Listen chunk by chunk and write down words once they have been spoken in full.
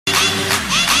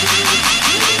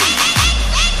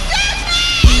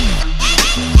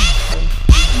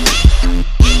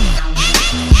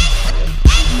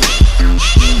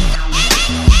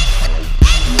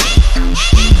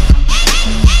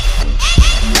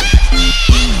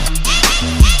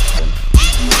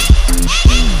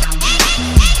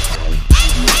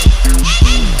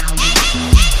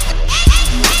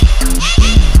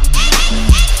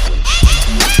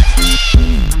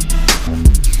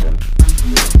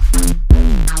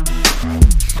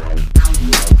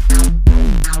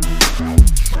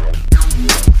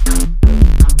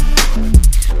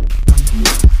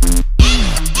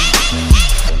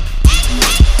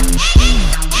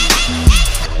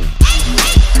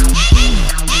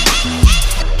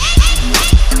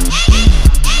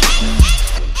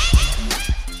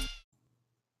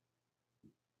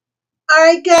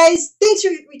right, guys. Thanks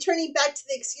for returning back to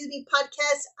the Excuse Me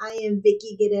podcast. I am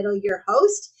Vicky Guerrero, your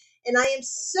host, and I am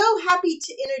so happy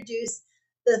to introduce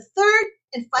the third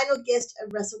and final guest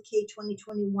of WrestleCade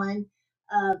 2021.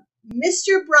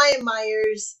 Mr. Brian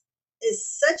Myers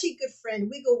is such a good friend.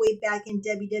 We go way back in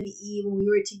WWE when we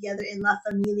were together in La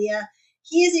Familia.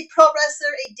 He is a pro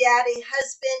wrestler, a dad, a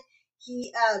husband.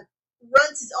 He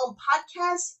runs his own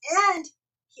podcast, and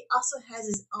he also has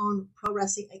his own pro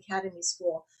wrestling academy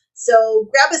school. So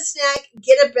grab a snack,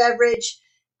 get a beverage.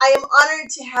 I am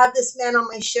honored to have this man on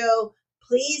my show.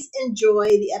 Please enjoy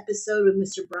the episode with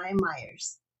Mr. Brian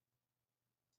Myers.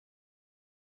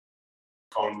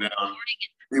 Calm down,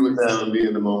 be with them, and be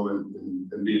in the moment,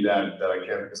 and be a dad that I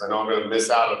can, because I know I'm going to miss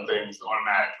out on things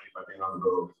automatically by being on the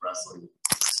road with wrestling.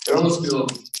 It almost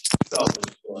feels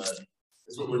selfish, but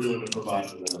it's what we're doing to provide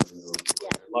for them. You know? Yeah.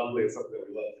 Luckily, it's something that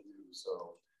we love to do,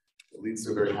 so it leads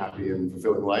to a very happy and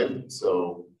fulfilling life.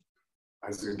 So I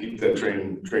just keep that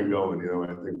train going. You know, I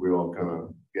think we all kind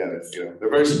of get it. You know, they're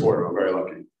very supportive. I'm very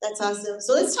lucky. That's awesome.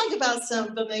 So let's talk about some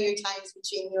familiar times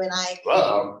between you and I.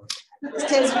 Wow.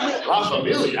 La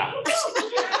Familia.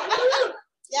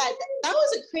 Yeah, that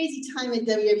was a crazy time in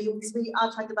WWE because we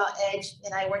all talked about Edge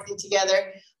and I working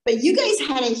together. But you guys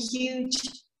had a huge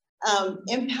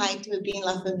impact with being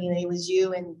La Familia. It was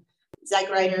you and Zack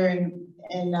Ryder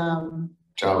and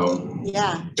Chavo.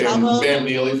 Yeah. Bam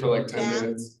Neely for like 10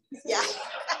 minutes. Yeah.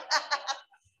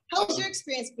 How was your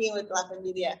experience being with La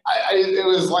Familia? It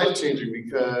was life-changing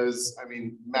because, I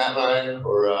mean, Matt and I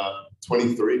were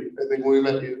 23, I think, when we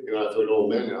met you. You know, I feel like an old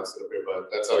man now sitting up here,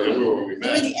 but that's how young we were when we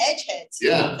met. We were the edge heads.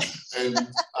 Yeah. And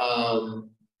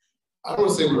I don't want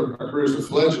to say our careers were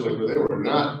fledgling, but they were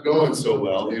not going so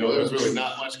well. You know, there was really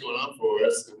not much going on for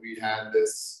us. And we had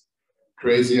this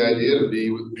crazy idea to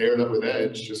be paired up with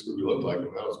Edge just because we looked like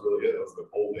him. That was really it. That was the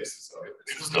whole basis of it.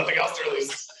 There was nothing else to really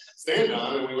stand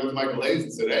on. And we went to Michael Hayes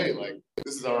and said, hey, like,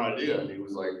 this is our idea. And he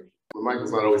was like, well,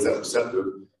 Michael's not always that receptive,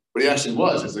 but he actually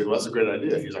was. He's like, well, that's a great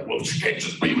idea. He's like, well, you can't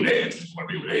just be with Edge. You want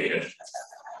to be with Edge.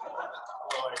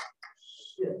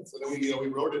 Yeah. So then we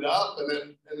wrote it up, and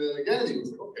then again, he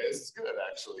was like, okay, this is good,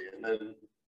 actually. And then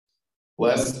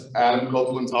bless Adam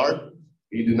Copeland's heart.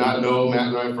 He did not know Matt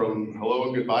and I from Hello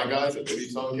and Goodbye Guys at Baby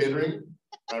Song Catering.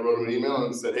 I wrote him an email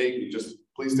and said, hey, can you just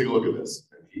please take a look at this?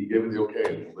 And he gave it the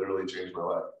okay, and it literally changed my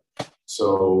life.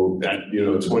 So that,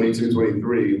 22,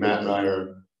 23, Matt and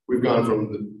I we've gone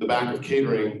from the back of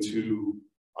catering to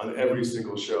on every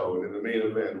single show, and in the main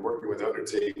event, working with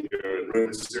Undertaker and Rey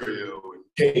Mysterio and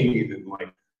Kane, and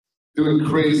like doing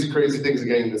crazy things, and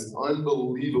getting this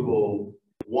unbelievable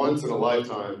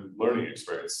once-in-a-lifetime learning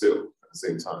experience too at the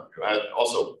same time. I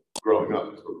also growing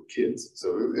up as we were kids,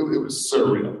 so it was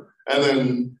surreal. And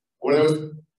then when I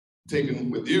was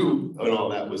taken with you and all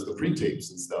that was the pre-tapes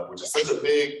and stuff, which is such a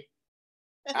big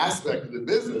aspect of the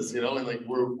business, and like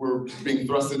we're being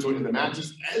thrust into it in the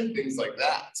matches and things like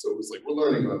that. So it was like we're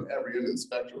learning on every end of the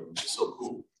spectrum, which is so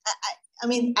cool. I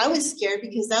mean, I was scared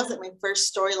because that was like my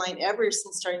first storyline ever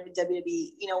since starting with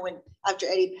WWE. When after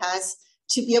Eddie passed,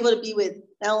 to be able to be with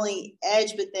not only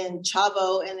Edge but then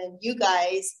Chavo and then you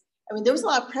guys. I mean, there was a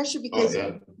lot of pressure because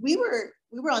we were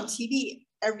on TV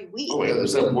every week. Oh yeah,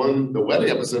 there's that one, the wedding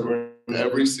episode where in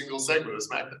every single segment of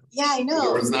SmackDown. Yeah, I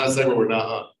know. It's not a segment we're not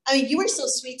on. I mean, you were so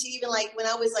sweet to even like when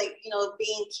I was like,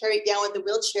 being carried down with the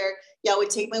wheelchair. Yeah, I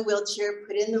would take my wheelchair,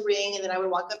 put it in the ring, and then I would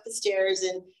walk up the stairs,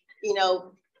 and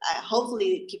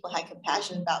hopefully people had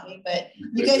compassion about me. But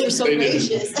you guys were so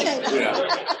gracious.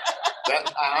 Yeah.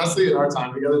 Honestly, in our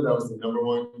time together, that was the number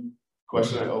one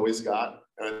question I always got.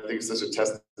 And I think it's such a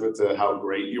testament to how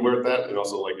great you were at that. And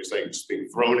also, like you're saying, just being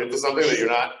thrown into something that you're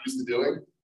not used to doing.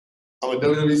 I'm a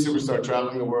WWE superstar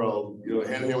traveling the world,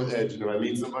 hand in hand with Edge. And if I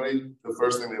meet somebody, the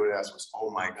first thing they would ask was, oh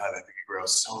my God, that Vicky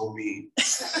Guerrero's so mean.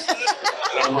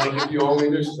 And I'm like, if you only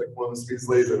knew, she's like one of the sweetest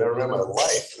ladies I've ever met in my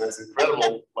life. And it's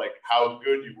incredible, like how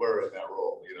good you were in that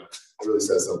role. It really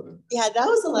says something. Yeah, that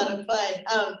was a lot of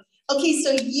fun. Okay,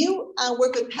 so you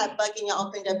work with Pat Buck and you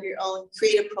opened up your own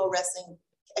Creative Pro Wrestling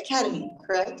Academy,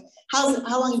 correct? How long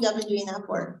have you been doing that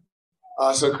for?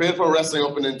 So Creative Pro Wrestling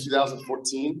opened in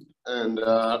 2014. And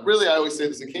really, I always say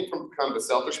this, it came from kind of a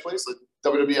selfish place. Like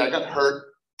WWE, I got hurt,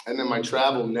 and then my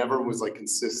travel never was like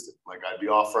consistent. Like I'd be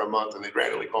off for a month, and they'd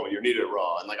randomly call me, "You're needed at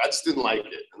Raw," and like I just didn't like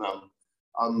it. And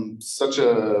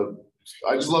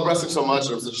I just love wrestling so much.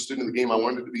 I was such a student of the game. I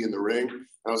wanted to be in the ring, and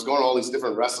I was going to all these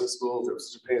different wrestling schools. It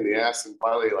was such a pain in the ass. And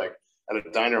finally, like at a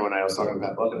diner one night, I was talking to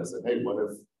Pat Buck, and I said, "Hey, what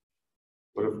if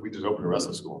we just open a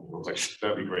wrestling school?" And I was like,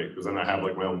 "That'd be great, because then I have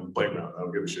like my own playground. I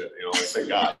don't give a shit, thank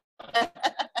God."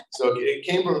 So it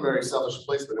came from a very selfish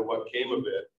place, but what came of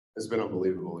it has been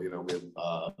unbelievable. We have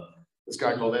this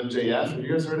guy called MJF. Have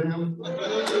you guys heard of him?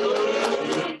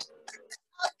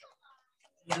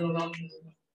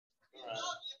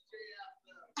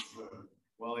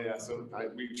 Well, yeah, so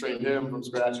we trained him from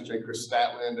scratch. We trained Chris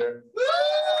Statlander.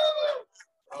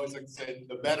 I always like to say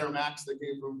the better Max that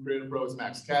came from Creative Pro is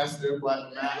Max Caster,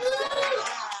 Platinum Max.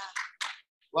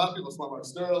 A lot of people, Smart Mark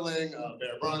Sterling,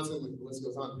 Bear Bronson, like the list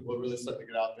goes on. People are really starting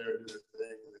to get out there and do their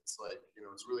thing. And it's like, you know,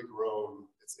 it's really grown.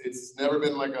 It's never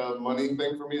been like a money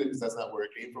thing for me because that's not where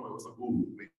it came from. It was like, ooh,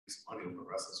 make some money in the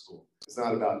wrestling school. It's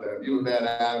not about that. If you have a bad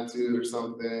attitude or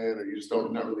something, or you just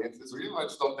don't, not really into this, or you know, I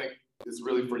just don't think it's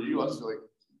really for you. I just feel like,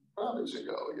 probably should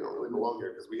go. You don't really belong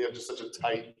here because we have just such a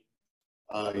tight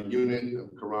unit of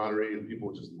camaraderie, and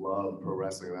people just love pro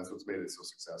wrestling, and that's what's made it so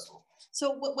successful.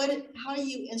 So how are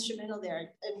you instrumental there?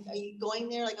 And are you going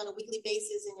there like on a weekly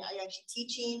basis, and are you actually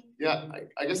teaching? Yeah,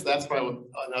 I guess that's probably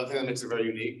another thing that makes it very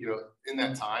unique. You know, in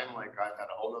that time, like I've had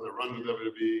a whole other run with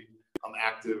WWE. I'm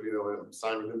active, you know, I'm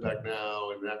signed with Impact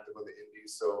now and active on the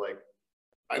indies. So like,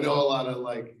 I know a lot of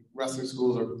like wrestling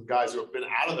schools or guys who have been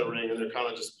out of the ring and they're kind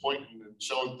of just pointing and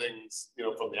showing things, you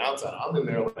know, from the outside. I'm in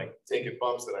there like taking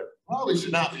bumps that I probably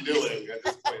should not be doing at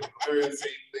this point. Very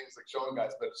insane things like showing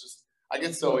guys, but it's just, I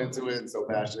get so into it and so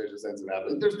passionate, it just ends up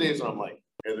happening. There's days when I'm like,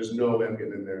 yeah, there's no way I'm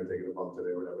getting in there and taking a bump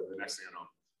today or whatever. The next thing I know, I'm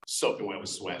soaking wet with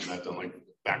sweat and I've done like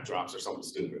backdrops or something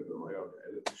stupid. And I'm like,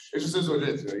 okay, it just is what it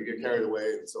is. You know, you get carried away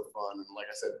and it's so fun. And like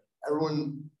I said,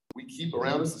 everyone we keep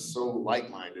around us is so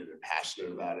like-minded and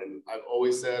passionate about it. And I've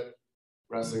always said,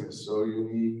 wrestling is so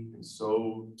unique and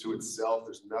so to itself.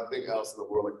 There's nothing else in the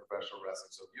world like professional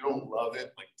wrestling. So if you don't love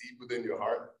it, like deep within your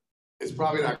heart, it's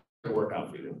probably not going to work out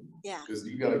for you. Yeah. Because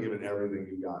you got to give it everything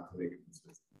you got to make it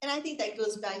consistent. And I think that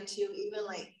goes back to even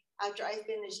like after I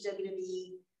finished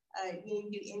WWE,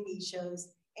 you do indie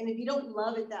shows. And if you don't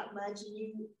love it that much and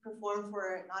you perform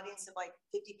for an audience of like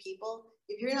 50 people,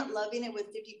 if you're not loving it with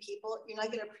 50 people, you're not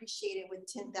going to appreciate it with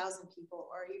 10,000 people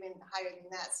or even higher than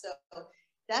that. So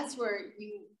that's where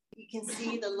you can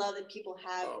see the love that people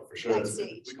have for sure.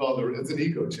 backstage. We call it, it's an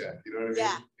ego check, you know what I mean?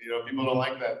 Yeah. You know, people don't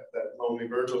like that lonely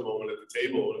Virgil moment at the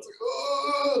table. And it's like,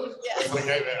 oh, yeah. It's like,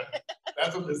 hey man,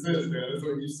 that's what this is, man. That's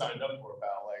what you signed up for,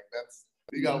 pal. Like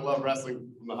you got to love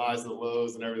wrestling from the highs to the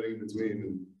lows and everything in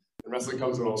between. And wrestling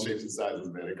comes in all shapes and sizes,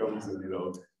 man. It comes in, you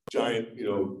know, giant, you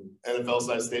know,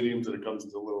 NFL-sized stadiums, and it comes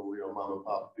into little, you know, mom and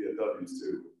pop BFWs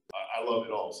too. I love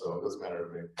it all, so it doesn't matter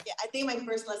to me. Yeah, I think my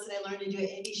first lesson I learned to do at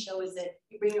indie show is that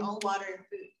you bring your own water and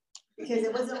food, because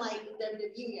it wasn't like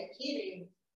WWE at catering.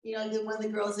 You know, one of the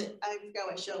girls that I forgot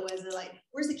what show was, they're like,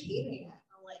 "Where's the catering at?"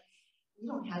 I'm like, "You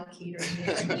don't have catering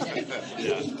here.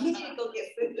 Yeah. You need to go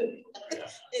get food." Yeah.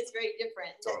 It's very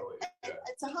different. Totally. Yeah.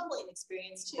 It's a humbling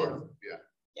experience too. Yeah.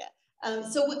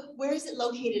 So where is it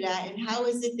located at, and how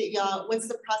is it that y'all, what's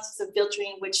the process of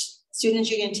filtering which students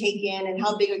you're going to take in, and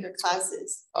how big are your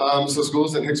classes? So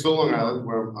school's in Hicksville, Long Island,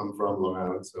 where I'm from, Long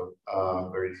Island, so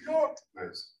very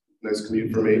nice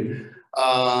commute for me.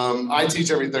 I teach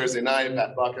every Thursday night.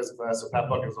 Pat Buck has a class, so Pat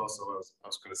Buck is also, I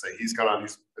was going to say, he's a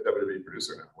WWE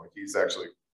producer now. Like he's actually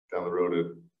down the road at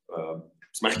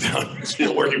SmackDown, you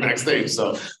know, working backstage.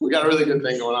 So we got a really good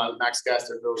thing going on. Max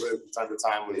Caster fills in from time to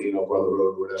time when, you know, we're on the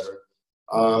road or whatever.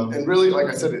 And really, like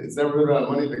I said, it's never been about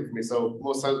a money thing for me. So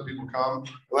most times people come,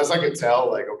 unless I can tell,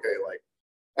 like, okay, like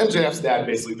MJF's dad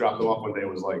basically dropped him off one day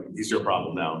and was like, "He's your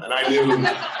problem now." And I knew, I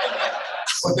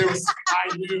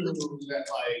knew that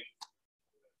like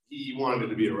he wanted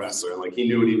to be a wrestler. Like he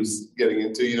knew what he was getting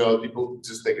into. You know, people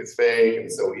just think it's fake and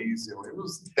so easy. You know, it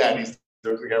was daddy's.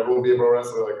 Like everyone will be a pro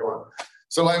wrestler. Like, come on.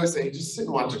 So I would say, just sit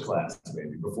and watch a class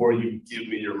maybe before you give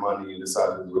me your money and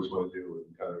decide which one to do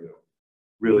and kind of, you know,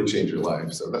 really change your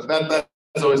life. So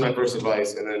that's always my first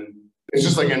advice. And then it's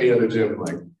just like any other gym.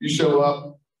 Like you show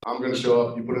up, I'm going to show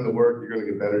up. You put in the work, you're going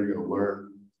to get better. You're going to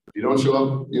learn. If you don't show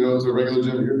up, you know, to a regular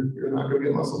gym, you're not going to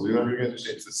get muscles. You're not going to get into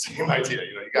shape. It's the same idea.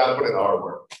 You know, you got to put in the hard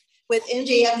work. With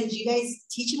MJF, did you guys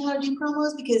teach him how to do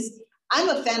promos? Because I'm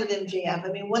a fan of MJF.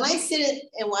 I mean, when I sit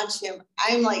and watch him,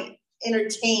 I'm like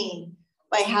entertained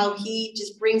by how he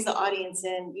just brings the audience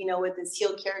in, you know, with his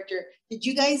heel character. Did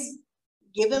you guys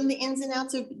give him the ins and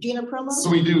outs of doing a promo? So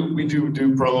we do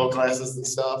promo classes and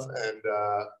stuff. And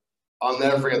I'll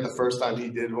never forget the first time he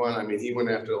did one. I mean, he went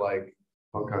after like,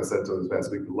 Punk kind of said to his past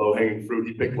week, the low-hanging fruit.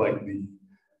 He picked like the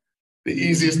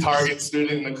easiest target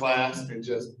student in the class and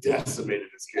just decimated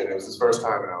this kid. It was his first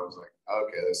time, and I was like,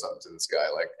 okay, there's something to this guy.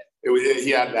 Like,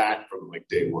 he had that from like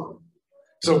day one.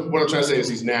 So what I'm trying to say is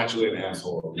he's naturally an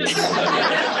asshole.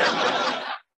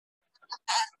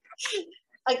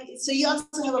 So you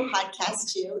also have a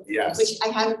podcast too, yes, which I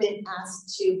haven't been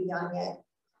asked to be on yet.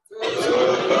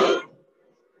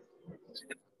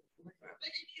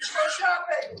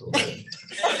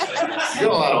 You got a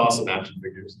lot of awesome action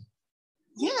figures.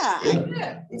 Yeah.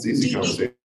 It's easy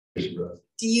conversation for us.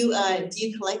 Do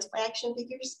you collect action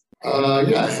figures?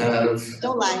 Yeah, I have.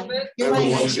 Don't lie. You're I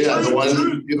have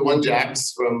lying. the one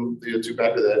Jax from the two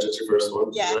Back to the Edge. That's your first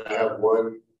one. Yeah. And I have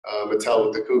one Mattel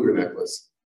with the cougar necklace.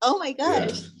 Oh my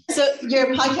gosh. Yeah. So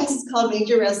your podcast is called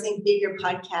Major Wrestling Figure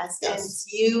Podcast, and Yes.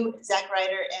 it's you, Zack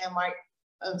Ryder, and Mark,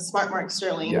 Smart Mark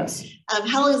Sterling. Yes.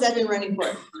 How long has that been running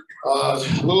for? A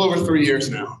little over 3 years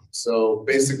now. So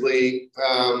basically,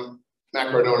 Matt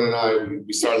Cardone and I,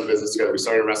 we started the business together. We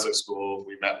started wrestling school.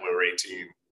 We met when we were 18,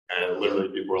 and literally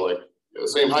people were like, "You're the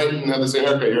same height and have the same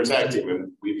haircut. You're a tag team,"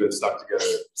 and we've been stuck together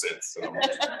since. So,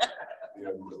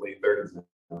 late 30s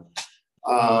now.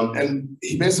 And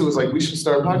he basically was like, "We should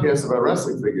start a podcast about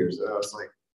wrestling figures." And I was like,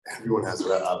 "Everyone has a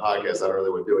podcast. I don't really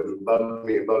want to do it." And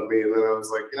he bugged me. And then I was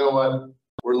like, "You know what?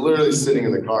 We're literally sitting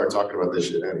in the car talking about this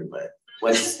shit anyway.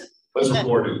 Let's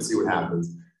record it and see what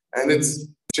happens." And it's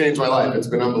changed my life. It's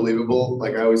been unbelievable.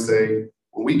 Like I always say,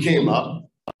 when we came up,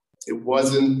 it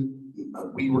wasn't,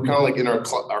 we were kind of like in our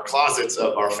closets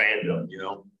of our fandom,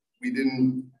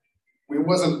 it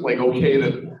wasn't like okay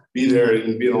to be there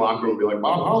and be in the locker room and be like,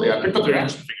 "Bob Holly, I picked up your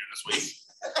action figure this week."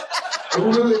 It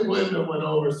really went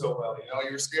over so well,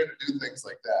 you're scared to do things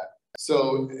like that.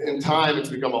 So in time, it's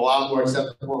become a lot more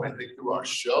acceptable. And I think through our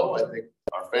show, I think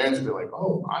our fans have been like,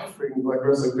 "Oh, I freaking like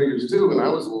wrestling figures too." And I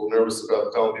was a little nervous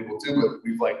about telling people too, but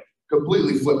we've like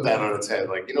completely flipped that on its head.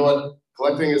 Like, you know what?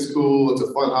 Collecting is cool. It's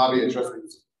a fun hobby. And trust me,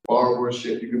 it's far worse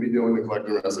shit you can be doing than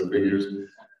collecting wrestling figures.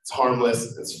 It's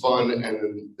harmless. It's fun. And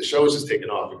then the show has just taken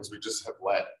off because we just have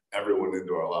let everyone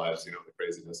into our lives, the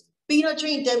craziness. But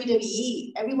during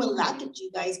WWE, everyone laughed at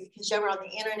you guys because you were on the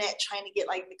internet trying to get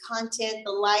like the content,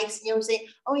 the likes, saying,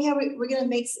 "Oh yeah, we're gonna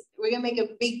make a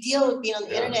big deal of being on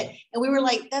the internet," and we were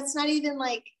like, "That's not even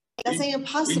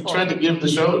possible." We tried to give the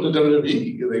show to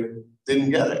WWE. They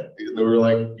didn't get it. They were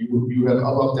like, "You had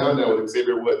Up, Down, Down with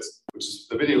Xavier Woods, which is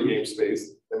the video game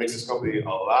space that makes this company a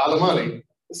lot of money.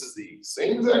 This is the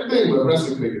same exact thing with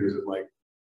wrestling figures." And like,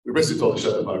 we basically told them to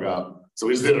shut the fuck up. So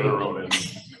we just did it on our own. And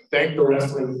thank the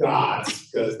wrestling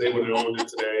gods, because they would have owned it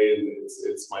today, and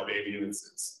it's my baby, and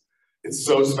it's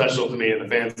so special to me, and the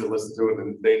fans that listen to it,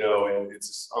 and they know, and it's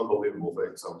just an unbelievable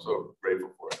thing. So I'm so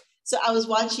grateful for it. So I was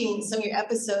watching some of your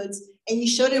episodes, and you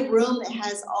showed a room that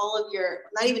has all of your,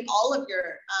 not even all of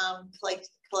your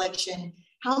collection.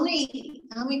 How many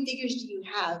figures do you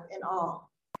have in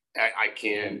all? I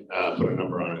can't put a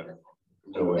number on it.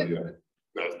 No idea.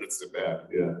 That's too bad.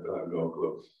 Yeah, I have no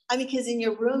clue. Because in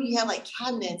your room you have like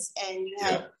cabinets, and you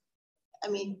have,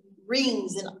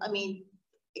 rings, and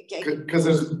because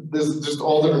there's just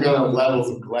all different kind of levels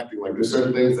of collecting. Like there's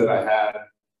certain things that I had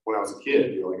when I was a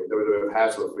kid, like a WWF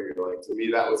Hasbro figure. Like to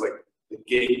me, that was like the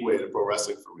gateway to pro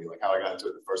wrestling for me, like how I got into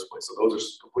it in the first place. So those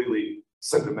are completely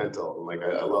sentimental, and like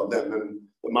I love them. And then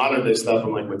the modern day stuff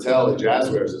from like Mattel and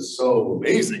Jazzwares is so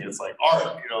amazing. It's like art,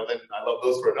 Then I love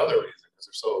those for another reason because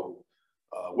they're so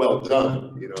well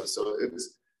done, So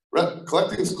it's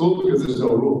collecting is cool because there's no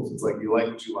rules. It's like you like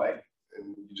what you like,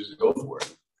 and you just go for it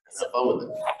and have fun with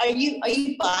it. Are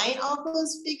you buying all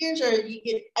those figures, or you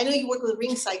get? I know you work with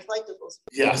Ringside Collectibles.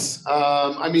 Yes,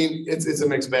 it's a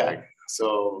mixed bag.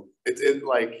 So it's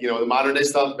like the modern day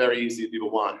stuff very easy. People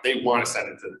they want to send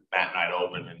it to Matt and I to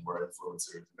open, and we're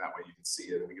influencers, and that way you can see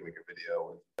it and we can make a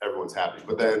video and everyone's happy.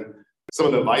 But then some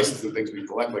of the devices and things we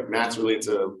collect, like Matt's really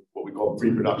into what we call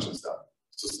pre-production stuff.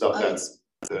 So stuff that's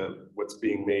what's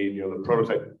being made, the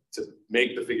prototype to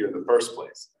make the figure in the first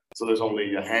place. So there's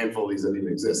only a handful of these that even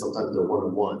exist. Sometimes they're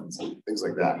one-of-ones and things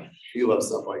like that. He loves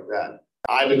stuff like that.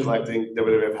 I've been collecting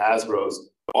WWF Hasbro's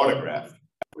autograph,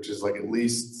 which is like at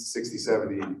least 60,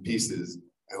 70 pieces.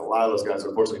 And a lot of those guys are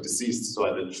unfortunately deceased. So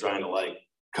I've been trying to like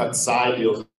cut side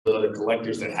deals with other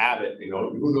collectors that have it.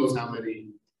 Who knows how many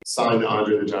signed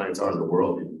Andre the Giants are in the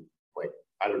world? Like,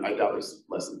 I doubt there's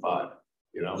less than 5.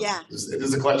 Yeah. This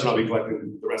is a collection I'll be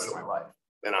collecting the rest of my life,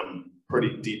 and I'm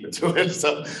pretty deep into it.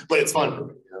 So, but it's fun for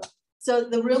me. So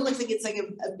the room looks like it's like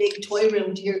a big toy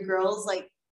room. Do your girls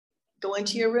like go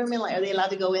into your room, and like, are they allowed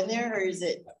to go in there, or is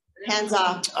it hands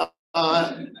off?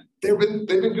 They've been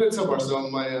good so far. So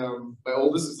my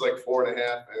oldest is like 4.5,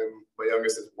 and my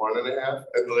youngest is 1.5.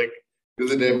 And like the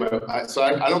other day,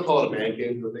 I don't call it a man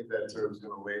cave because I think that term's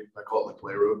gonna wait. I call it my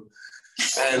playroom.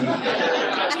 And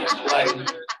like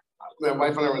my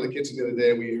wife and I were in the kitchen the other day,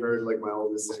 and we heard like my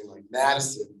oldest saying like,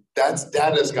 "Madison, that's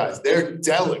Dada's guys. They're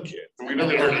delicate." And we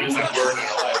really heard her use that word in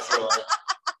our life. So like,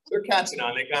 they're catching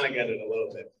on. They kind of get it a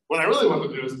little bit. What I really want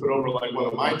to do is put over like one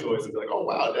of my toys and be like, "Oh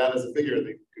wow, Dad has a figure."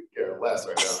 They could care less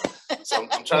right now. So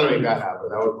I'm trying to make that happen.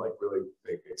 That would like really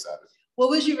make me excited. What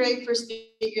was your very first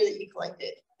figure that you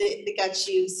collected that got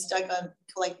you stuck on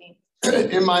collecting?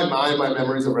 In my mind, my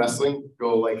memories of wrestling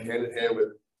go like hand in hand with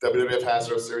WWF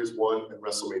Hasbro Series 1 and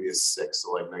WrestleMania 6,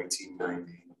 so like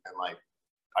 1990. And like,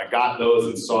 I got those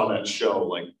and saw that show,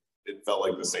 like, it felt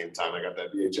like the same time. I got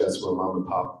that VHS from a mom and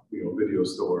pop, video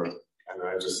store. And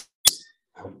I just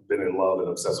have been in love and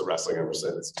obsessed with wrestling ever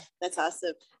since. That's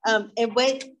awesome. And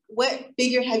what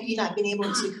figure have you not been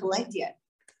able to collect yet?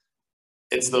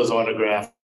 It's those autographs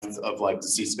of like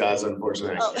deceased guys,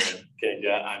 unfortunately, Oh. I can't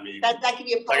get. I mean, That could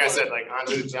be a problem. like I said, like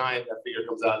Andre the Giant, that figure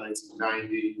comes out in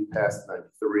 1990, he passed in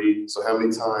 93. So how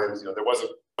many times, there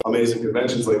wasn't amazing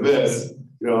conventions like this,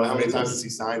 how many times is he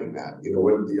signing that?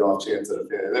 What the off chance that a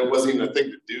fan, and that wasn't even a thing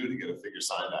to do to get a figure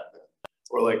signed back then.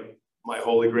 Or like my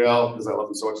holy grail, because I love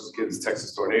him so much as a kid, is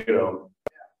Texas Tornado.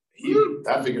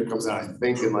 That figure comes out, I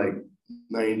think, in like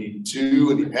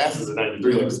 92, and he passes in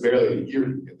 93, like it's barely a year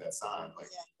to get that signed. Like,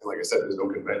 and like I said, there's no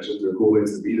conventions or cool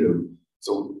ways to meet him.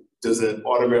 So does an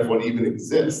autograph one even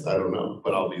exist? I don't know,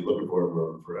 but I'll be looking for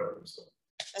it forever. So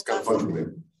it's kind of fun for me.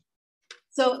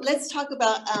 So let's talk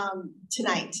about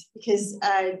tonight, because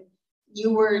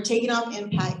you were taken off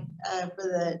Impact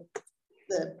for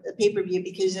the pay-per-view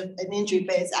because of an injury,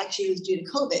 but it was due to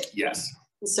COVID. Yes.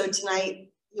 And so tonight,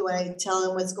 you want to tell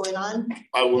them what's going on?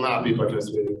 I will not be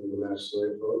participating in the match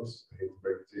tonight, folks. I hate to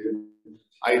break it to you.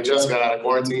 I just got out of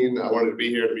quarantine. I wanted to be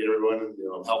here to meet everyone,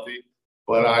 and I'm healthy.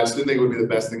 But I just didn't think it would be the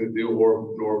best thing to do,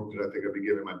 nor did I think I'd be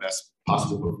giving my best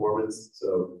possible performance.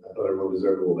 So I thought everyone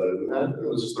deserved a little better than that. And it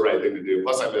was just the right thing to do.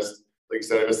 Plus, I missed, like you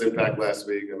said, I missed Impact last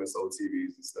week. I missed all the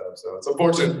TVs and stuff. So it's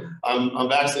unfortunate. I'm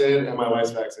vaccinated, and my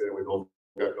wife's vaccinated. We both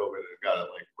got COVID and got it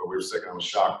when we were sick. I was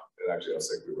shocked at actually how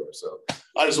sick we were. So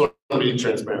I just want to be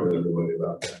transparent with everybody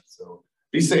about that. So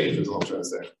be safe is all I'm trying to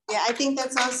say. Yeah, I think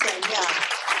that's awesome. Yeah.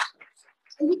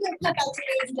 And you can check out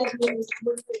today's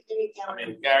WWE. I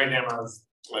mean, Gary Namron's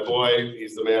my boy.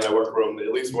 He's the man. I work for him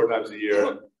at least 4 times a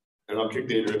year. And I'll kick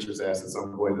Dave Richards' ass at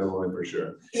some point down the line for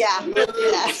sure. Yeah, we'll do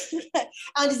that.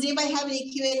 Does anybody have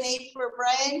any Q&A for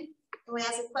Brian? Can we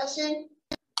ask a question?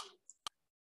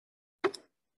 Here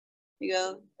you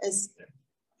go.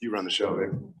 You run the show,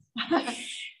 Vic.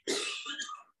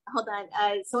 Hold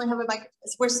on. Someone have a mic.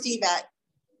 Where's Steve at?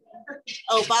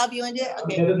 Oh, Bob, you want to do it?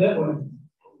 Okay. That one.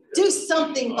 Do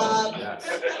something, Bob.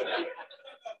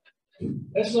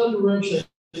 That's not the road show.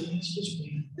 It's just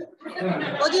me.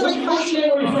 What do you like? Where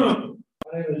you from?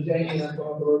 My name is Jamie. I'm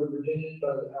from the road to Virginia,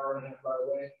 about an hour and a half by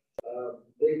the way.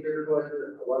 Big figure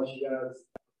collector. I watch you guys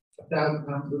 1,000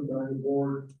 times a week on your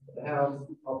board, at the house,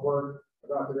 off work.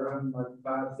 About to go home like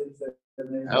 5, 6,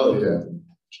 7, 8. Hell yeah.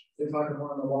 Seems like I'm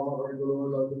on the Walmart where the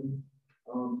doors open.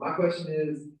 My question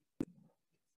is,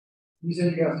 you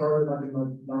said you guys started like in like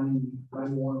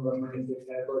 91, about 96,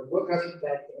 what got you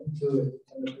back into it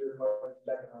and the fear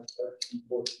back in like 13,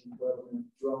 14, 12, and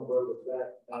you're on the road with that?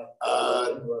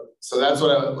 So that's what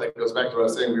goes back to what I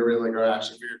was saying. We were in like our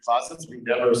action figure closets. We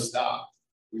never stopped.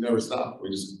 It was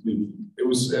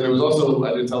also,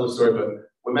 I didn't tell the story, but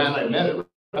when Matt and I met at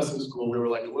wrestling school, we were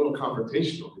like a little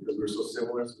confrontational because we were so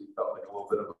similar. So we felt like a little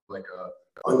bit of like a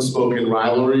unspoken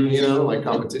rivalry, like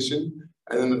competition.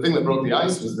 And then the thing that broke the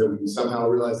ice was that we somehow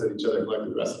realized that each other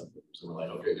collected wrestling figures. So we're like,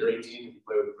 okay, you're 18, you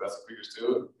play with wrestling figures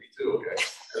too, and me too, okay.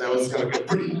 And that was kind of a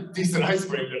pretty decent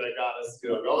icebreaker that got us,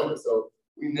 going. So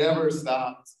we never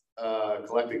stopped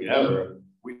collecting ever.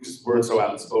 We just weren't so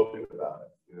outspoken about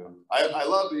it. I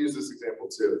love to use this example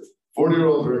too.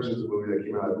 40-Year-Old Virgin is a movie that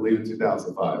came out, I believe, in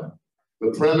 2005.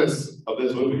 The premise of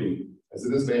this movie is that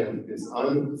this man is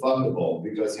unfuckable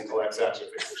because he collects action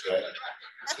figures, right?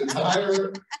 The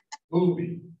entire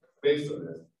movie based on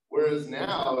this. Whereas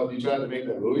now, if you tried to make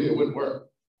that movie, it wouldn't work.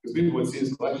 Because people would see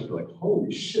his collection and be like,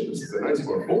 holy shit, this is a nice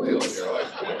portfolio here. Like,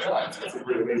 oh my God, that's some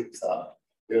pretty amazing stuff.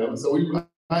 So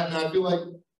I feel like,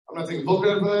 I'm not taking full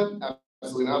credit for that,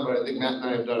 absolutely not, but I think Matt and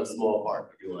I have done a small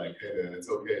part to be like, hey man, it's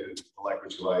okay to collect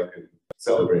what you like and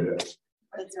celebrate it.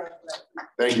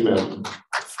 Thank you, man.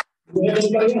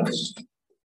 Anybody else?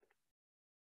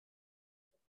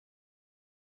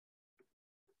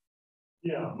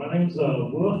 Yeah, my name's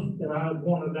Wolf, and I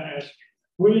wanted to ask you,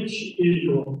 which is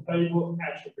your favorite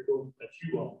action figure that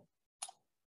you own?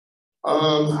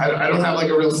 I don't have like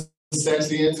a real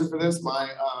sexy answer for this. My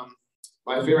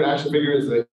favorite action figure is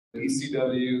the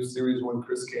ECW Series 1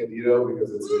 Chris Candido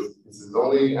because it's his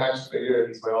only action figure.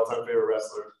 He's my all-time favorite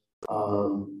wrestler.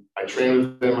 I trained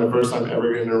with him my first time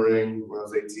ever getting in a ring when I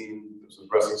was 18. It was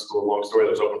wrestling school, long story,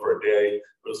 that was open for a day.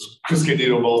 It was Chris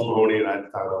Candido, Balls Mahoney, and I had the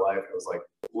time of my life. It was like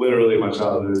literally my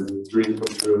childhood dream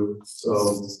come true.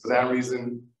 So for that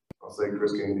reason, I'll say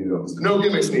Chris Candido. No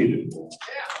gimmicks needed.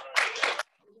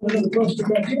 Another question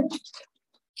back here.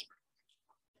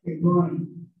 Hey,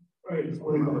 Brian. Right,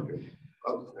 what do you call it?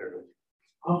 Oh, there it is.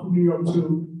 I'm from New York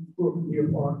too, grew up in Deer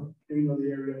Park, and you know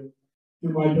the area. The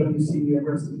YWC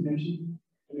Wrestling Connection,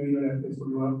 I know you know that place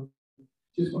pretty well.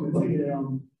 Just want to tell you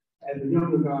that as a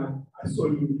younger guy, I saw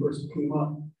you when you first came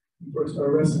up, you first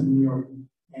started wrestling in New York,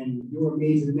 and you're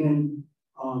amazing then,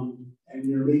 and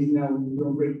you're amazing now, and you're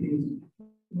doing great things.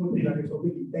 One thing I can tell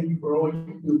Vicky, thank you for all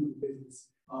you do for the business.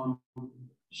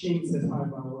 Shane says hi,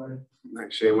 by the way.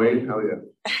 Thanks, Shane Wayne, hell yeah.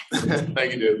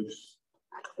 Thank you, dude.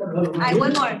 All right,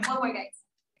 one more, guys.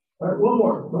 All right, one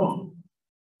more, come on.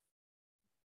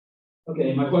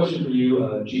 Okay, my question for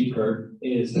you, Chief Kirk,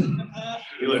 is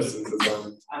He listens to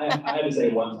some. I had to say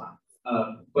it one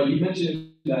time. But you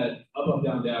mentioned that Up,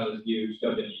 Down, Down is huge,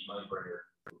 WWE money bringer.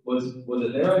 Was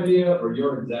it their idea or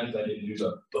your exact idea to do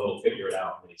the little figure it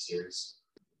out mini series?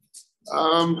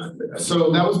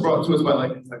 So that was brought to us by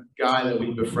like a guy that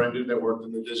we befriended that worked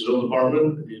in the digital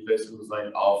department. And he basically was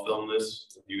like, I'll film this,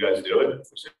 you guys do it.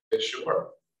 We said, sure.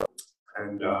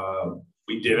 And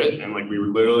we did it, and like we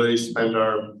would literally spend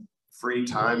our free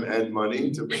time and money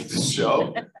to make this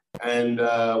show. And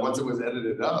once it was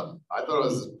edited up, I thought it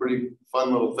was a pretty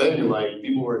fun little thing. And like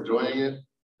people were enjoying it.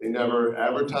 They never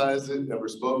advertised it, never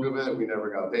spoke of it. We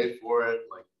never got paid for it.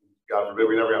 Like, God forbid,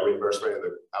 we never got reimbursed for any of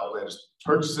the outlandish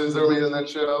purchases that were made in that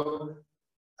show.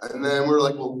 And then we were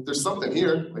like, well, there's something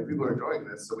here. Like people are enjoying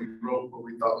this. So we wrote what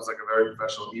we thought was like a very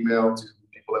professional email to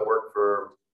people that work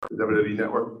for the WWE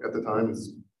network at the time. This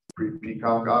is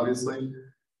pre-Peacock, obviously.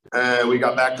 And we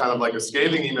got back kind of like a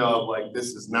scathing email of like, this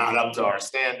is not up to our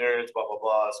standards, blah, blah,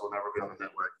 blah. So we'll never be on the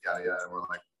network, yada, yada. And we're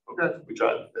like, okay, we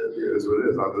tried. It is what it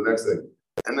is. On to the next thing.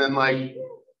 And then like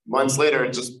months later,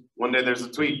 just one day there's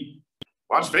a tweet.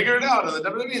 Watch Figure It Out on the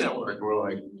WWE network. And we're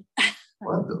like,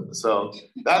 what the? So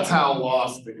that's how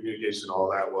lost the communication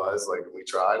all that was. Like we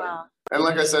tried. Wow. And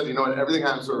like I said, you know, everything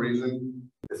happens for a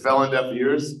reason. It fell on deaf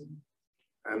ears.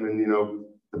 And then, you know,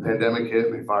 the pandemic hit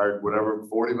and they fired whatever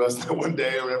 40 of us that one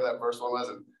day or whatever that first one was,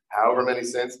 and however many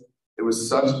since. It was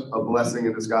such a blessing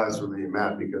in disguise for me and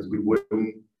Matt because we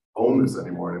wouldn't own this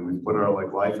anymore. And we put our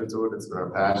like life into it. It's been our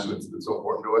passion. It's been so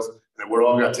important to us. And we're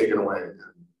all got taken away. And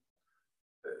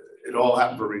it all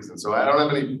happened for a reason. So I don't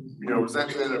have any, you know,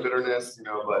 resentment or bitterness, you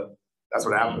know, but that's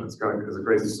what happened. It's kind of a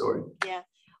crazy story. Yeah.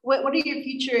 What are your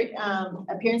future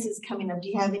appearances coming up? Do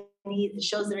you have any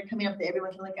shows that are coming up that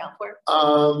everyone can look out for?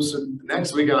 So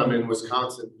next weekend I'm in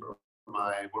Wisconsin for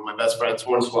one of my best friends,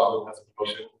 Horn Squad, has a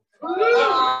promotion.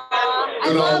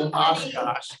 Good old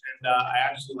Oshkosh. And I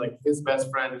actually like his best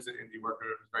friend who's an indie worker,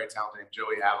 very talented,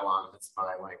 Joey Avalon. It's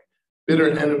my like bitter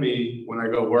enemy when I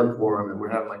go work for him, and we're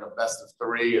having like a best of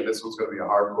 3, and this one's going to be a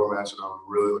hardcore match, and I'm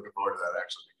really looking forward to that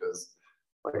actually because,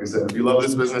 like I said, if you love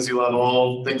this business, you love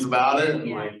all things about it, and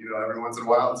like you know, every once in a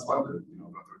while it's fun to go to a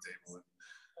table and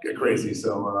get crazy.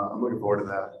 So I'm looking forward to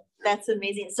that. That's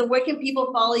amazing. So where can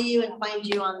people follow you and find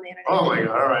you on the internet? Oh my God!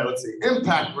 All right, let's see.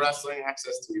 Impact Wrestling,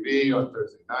 Access TV on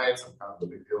Thursday nights. I'm kind of a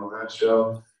big deal on that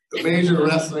show. The Major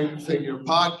Wrestling Figure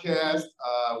Podcast,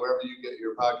 wherever you get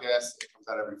your podcasts, it comes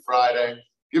out every Friday.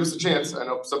 Give us a chance. I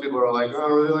know some people are like, oh, I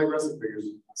don't really like wrestling figures.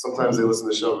 Sometimes they listen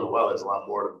to the show and go, well, there's a lot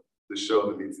more to the show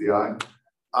than meets the eye.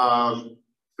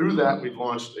 Through that, we've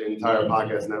launched an entire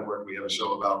podcast network. We have a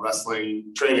show about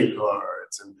wrestling trading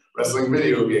cards and wrestling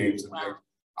video games and things.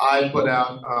 I put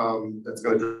out, that's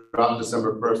going to drop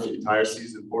December 1st, the entire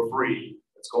season for free.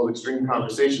 It's called Extreme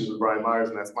Conversations with Brian Myers,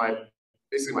 and that's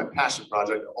basically my passion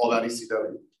project, all about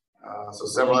ECW. So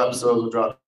several episodes will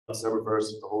drop December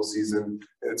 1st, the whole season.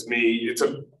 And it's me, it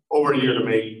took over a year to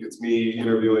make. It's me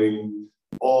interviewing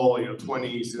all,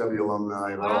 20 ECW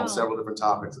alumni on several different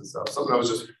topics and stuff. Something I was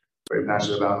just very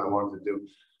passionate about and I wanted to do.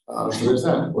 So there's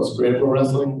that. What's great pro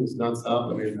wrestling is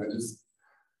nonstop. I mean,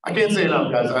 I can't say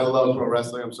enough, guys. I love pro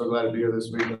wrestling. I'm so glad to be here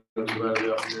this week. I'm so glad to be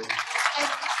up here.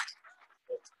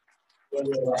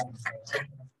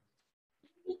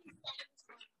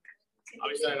 I'll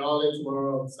be signing all day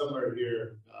tomorrow somewhere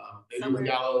here. Maybe with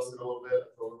Gallows in a little bit. I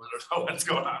don't know what's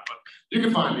going on, but you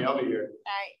can find me. I'll be here.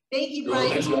 All right. Thank you,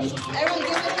 Brian. Everyone give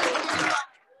them a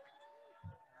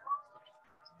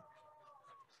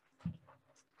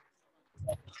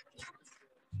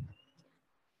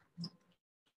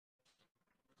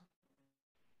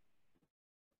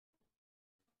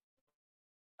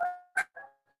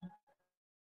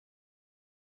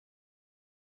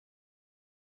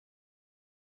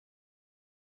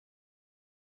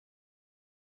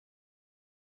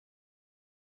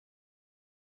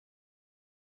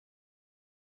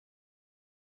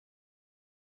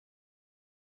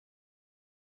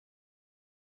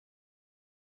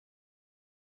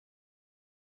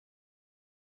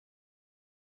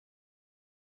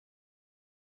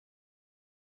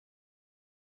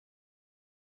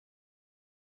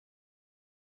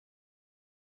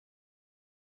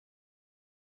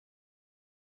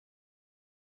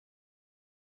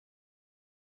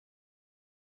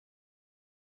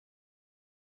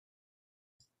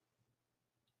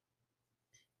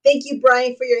Thank you,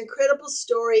 Brian, for your incredible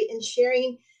story and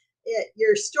sharing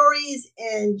your stories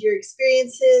and your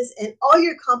experiences and all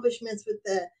your accomplishments with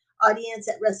the audience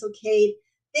at WrestleCade.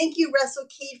 Thank you,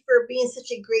 WrestleCade, for being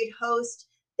such a great host.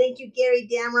 Thank you, Gary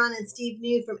Damron and Steve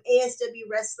New from ASW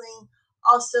Wrestling.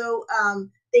 Also,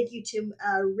 thank you to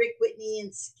Rick Whitney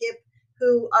and Skip,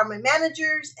 who are my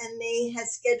managers, and they have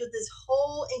scheduled this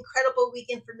whole incredible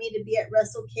weekend for me to be at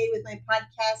WrestleCade with my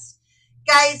podcast.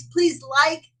 Guys, please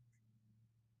like,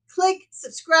 click,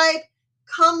 subscribe,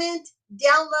 comment,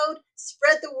 download,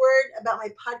 spread the word about my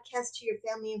podcast to your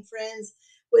family and friends.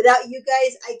 Without you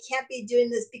guys, I can't be doing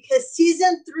this because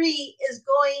season 3 is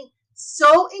going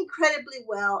so incredibly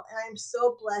well, and I'm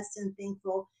so blessed and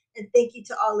thankful. And thank you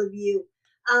to all of you.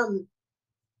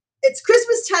 It's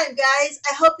Christmas time, guys.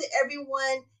 I hope that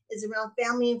everyone is around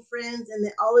family and friends and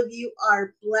that all of you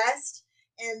are blessed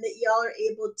and that y'all are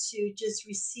able to just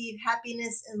receive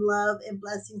happiness and love and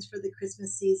blessings for the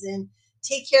Christmas season.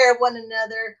 Take care of one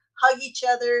another, hug each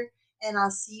other, and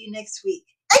I'll see you next week.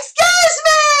 Excuse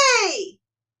me!